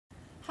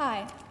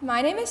Hi,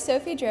 my name is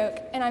Sophie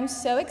Droke, and I'm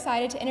so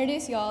excited to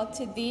introduce y'all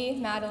to the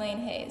Madeleine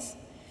Hayes.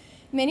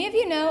 Many of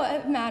you know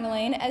of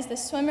Madeleine as the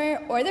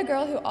swimmer or the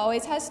girl who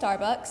always has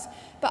Starbucks,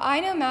 but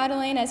I know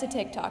Madeleine as a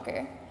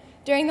TikToker.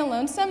 During the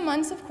lonesome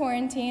months of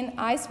quarantine,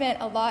 I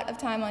spent a lot of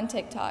time on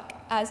TikTok,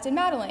 as did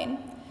Madeleine.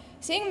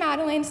 Seeing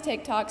Madeleine's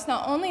TikToks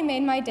not only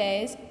made my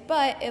days,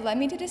 but it led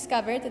me to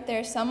discover that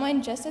there is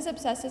someone just as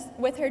obsessed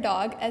with her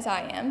dog as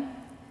I am.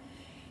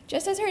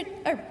 Just as her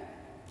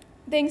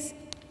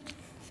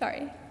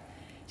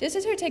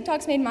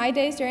TikToks made my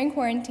days during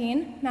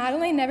quarantine,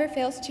 Madeleine never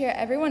fails to cheer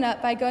everyone up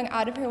by going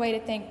out of her way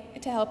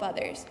to help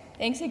others.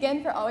 Thanks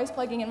again for always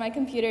plugging in my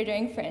computer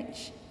during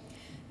French.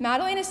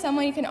 Madeleine is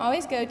someone you can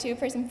always go to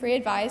for some free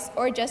advice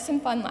or just some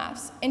fun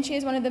laughs, and she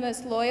is one of the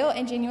most loyal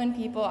and genuine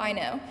people I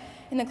know,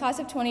 and the class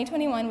of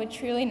 2021 would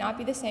truly not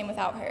be the same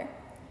without her.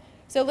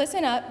 So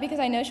listen up, because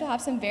I know she'll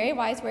have some very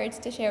wise words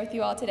to share with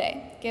you all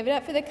today. Give it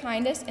up for the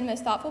kindest and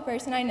most thoughtful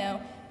person I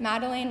know,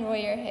 Madeleine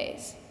Royer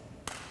Hayes.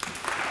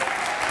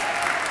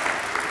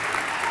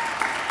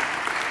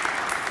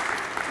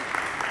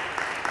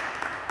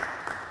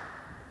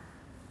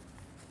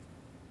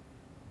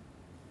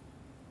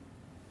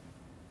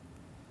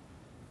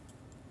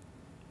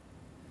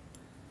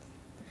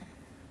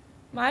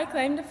 My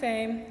claim to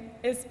fame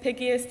is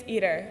pickiest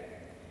eater.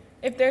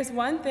 If there's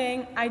one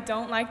thing I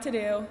don't like to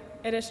do,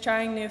 it is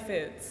trying new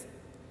foods.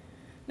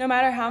 No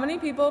matter how many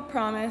people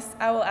promise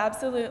I will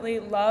absolutely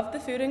love the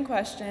food in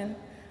question,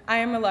 I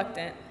am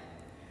reluctant.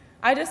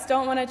 I just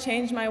don't want to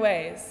change my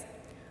ways.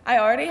 I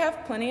already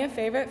have plenty of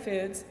favorite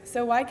foods,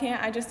 so why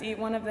can't I just eat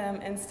one of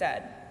them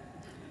instead?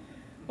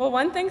 Well,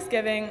 one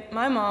Thanksgiving,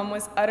 my mom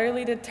was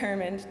utterly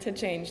determined to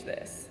change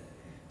this.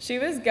 She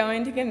was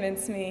going to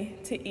convince me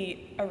to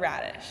eat a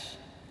radish.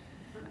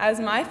 As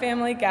my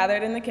family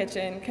gathered in the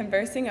kitchen,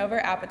 conversing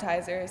over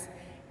appetizers,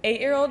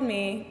 8-year-old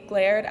me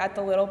glared at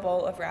the little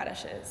bowl of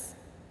radishes.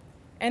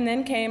 And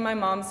then came my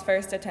mom's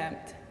first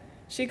attempt.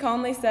 She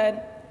calmly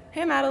said,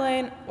 "Hey,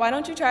 Madeleine, why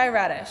don't you try a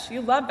radish? You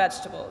love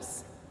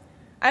vegetables."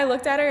 I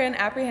looked at her in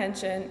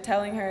apprehension,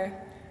 telling her,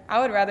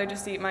 I would rather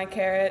just eat my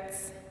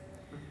carrots.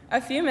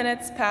 A few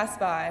minutes pass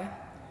by.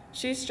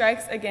 She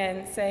strikes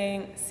again,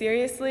 saying,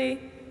 "Seriously?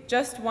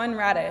 Just one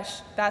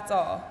radish, that's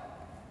all."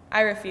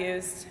 I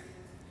refused.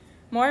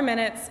 More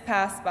minutes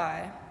pass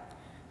by.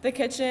 The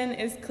kitchen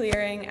is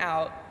clearing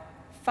out.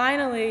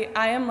 Finally,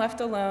 I am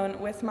left alone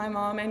with my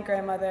mom and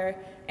grandmother,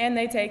 and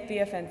they take the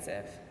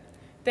offensive.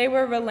 They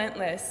were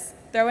relentless,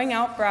 throwing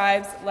out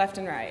bribes left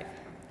and right.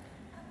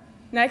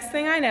 Next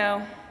thing I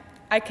know,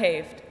 I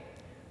caved.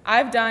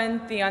 I've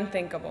done the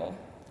unthinkable.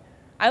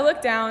 I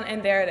look down,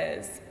 and there it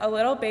is, a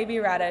little baby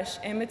radish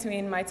in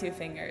between my two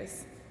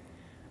fingers.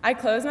 I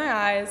close my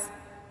eyes,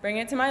 bring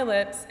it to my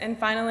lips, and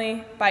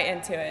finally bite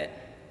into it.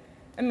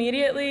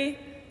 Immediately,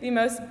 the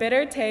most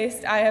bitter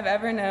taste I have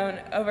ever known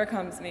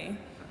overcomes me.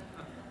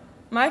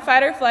 My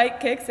fight or flight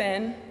kicks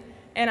in,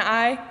 and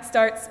I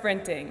start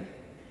sprinting.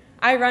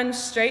 I run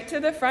straight to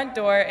the front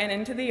door and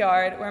into the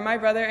yard where my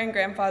brother and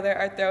grandfather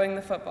are throwing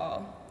the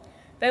football.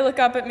 They look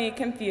up at me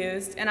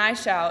confused, and I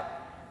shout,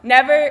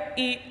 "Never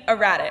eat a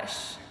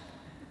radish."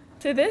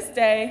 To this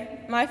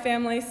day, my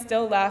family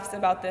still laughs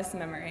about this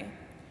memory.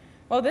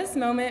 While this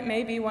moment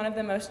may be one of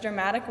the most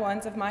dramatic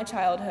ones of my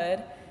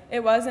childhood,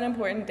 it was an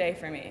important day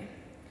for me.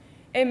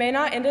 It may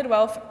not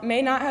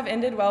have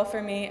ended well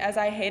for me, as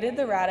I hated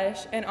the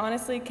radish and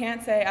honestly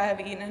can't say I have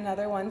eaten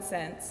another one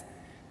since,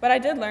 but I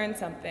did learn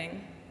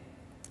something.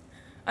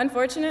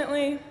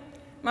 Unfortunately,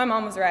 my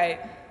mom was right.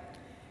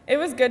 It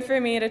was good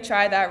for me to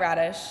try that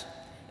radish.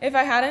 If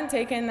I hadn't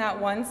taken that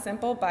one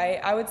simple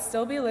bite, I would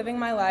still be living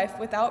my life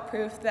without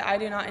proof that I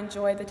do not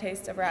enjoy the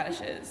taste of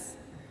radishes.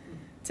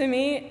 To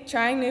me,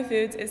 trying new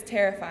foods is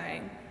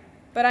terrifying,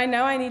 but I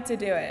know I need to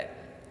do it.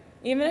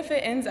 Even if it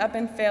ends up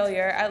in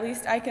failure, at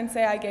least I can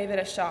say I gave it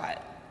a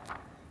shot.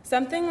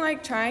 Something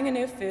like trying a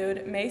new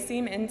food may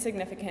seem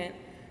insignificant,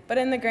 but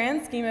in the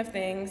grand scheme of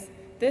things,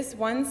 this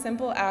one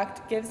simple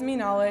act gives me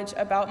knowledge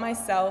about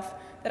myself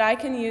that I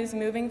can use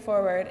moving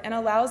forward and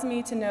allows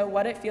me to know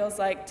what it feels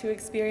like to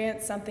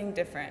experience something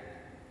different.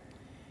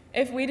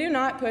 If we do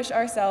not push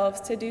ourselves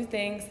to do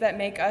things that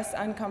make us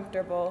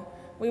uncomfortable,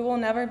 we will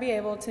never be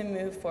able to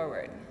move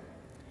forward.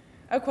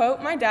 A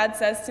quote my dad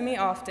says to me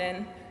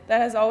often that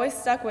has always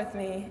stuck with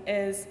me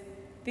is,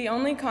 "The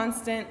only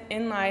constant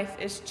in life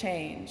is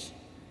change."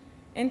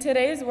 In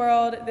today's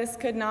world, this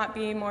could not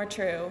be more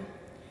true.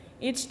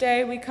 Each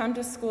day we come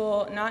to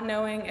school not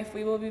knowing if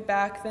we will be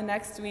back the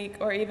next week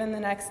or even the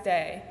next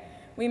day.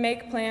 We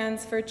make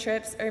plans for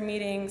trips or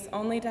meetings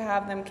only to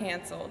have them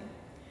canceled.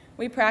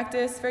 We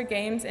practice for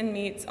games and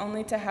meets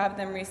only to have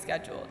them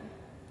rescheduled.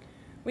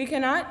 We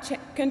cannot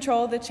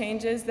control the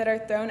changes that are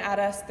thrown at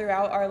us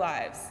throughout our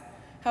lives.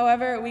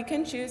 However, we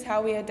can choose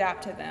how we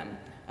adapt to them,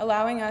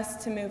 allowing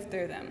us to move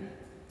through them.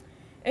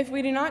 If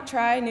we do not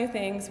try new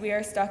things, we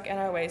are stuck in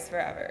our ways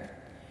forever.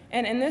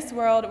 And in this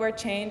world where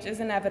change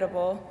is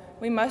inevitable,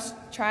 we must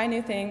try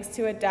new things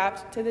to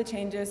adapt to the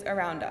changes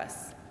around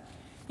us.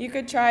 You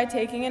could try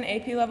taking an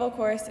AP level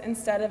course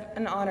instead of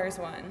an honors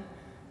one,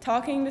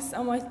 talking to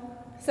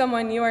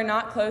someone you are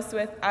not close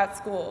with at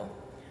school,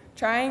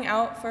 trying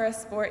out for a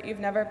sport you've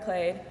never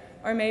played,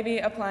 or maybe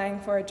applying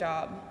for a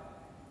job.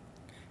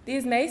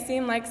 These may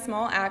seem like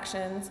small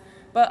actions,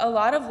 but a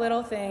lot of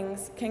little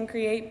things can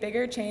create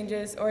bigger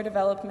changes or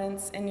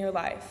developments in your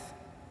life.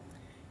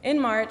 In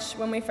March,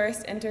 when we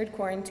first entered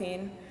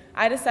quarantine,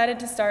 I decided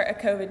to start a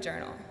COVID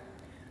journal.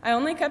 I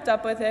only kept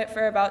up with it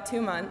for about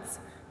 2 months,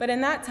 but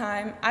in that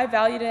time, I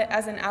valued it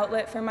as an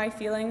outlet for my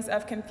feelings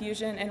of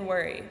confusion and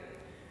worry.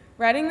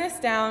 Writing this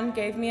down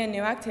gave me a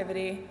new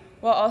activity,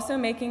 while also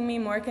making me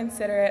more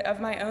considerate of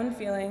my own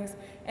feelings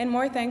and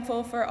more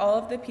thankful for all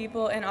of the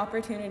people and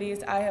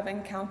opportunities I have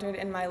encountered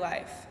in my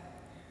life.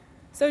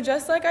 So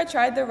just like I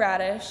tried the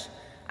radish,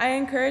 I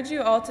encourage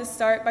you all to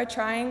start by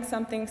trying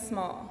something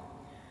small.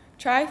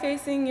 Try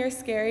facing your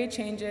scary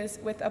changes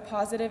with a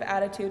positive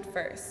attitude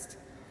first.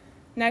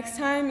 Next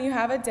time you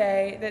have a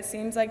day that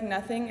seems like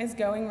nothing is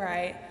going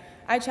right,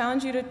 I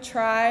challenge you to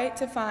try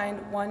to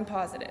find one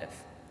positive.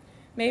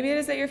 Maybe it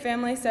is that your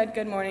family said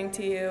good morning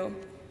to you.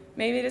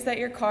 Maybe it is that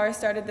your car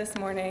started this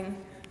morning,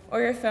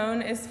 or your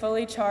phone is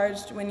fully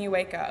charged when you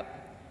wake up.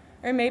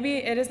 Or maybe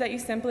it is that you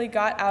simply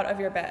got out of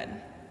your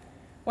bed.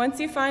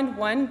 Once you find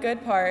one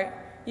good part,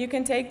 you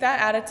can take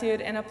that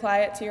attitude and apply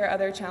it to your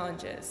other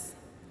challenges.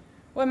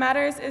 What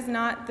matters is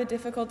not the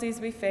difficulties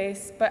we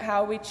face, but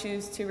how we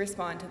choose to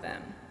respond to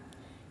them.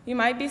 You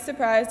might be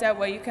surprised at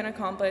what you can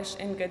accomplish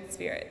in good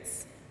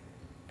spirits.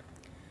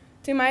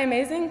 To my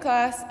amazing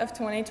class of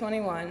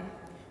 2021,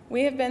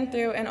 we have been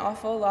through an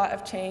awful lot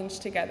of change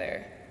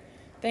together.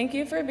 Thank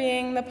you for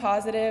being the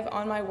positive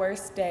on my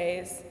worst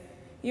days.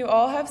 You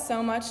all have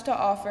so much to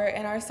offer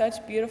and are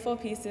such beautiful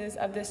pieces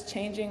of this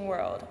changing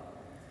world.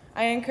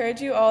 I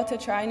encourage you all to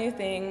try new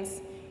things,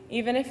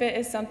 even if it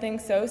is something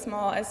so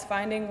small as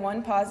finding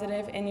one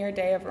positive in your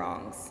day of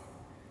wrongs.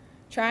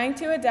 Trying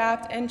to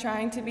adapt and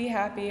trying to be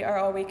happy are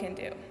all we can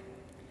do.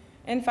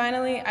 And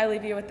finally, I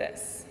leave you with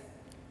this.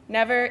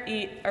 Never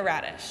eat a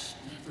radish.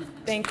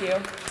 Thank you.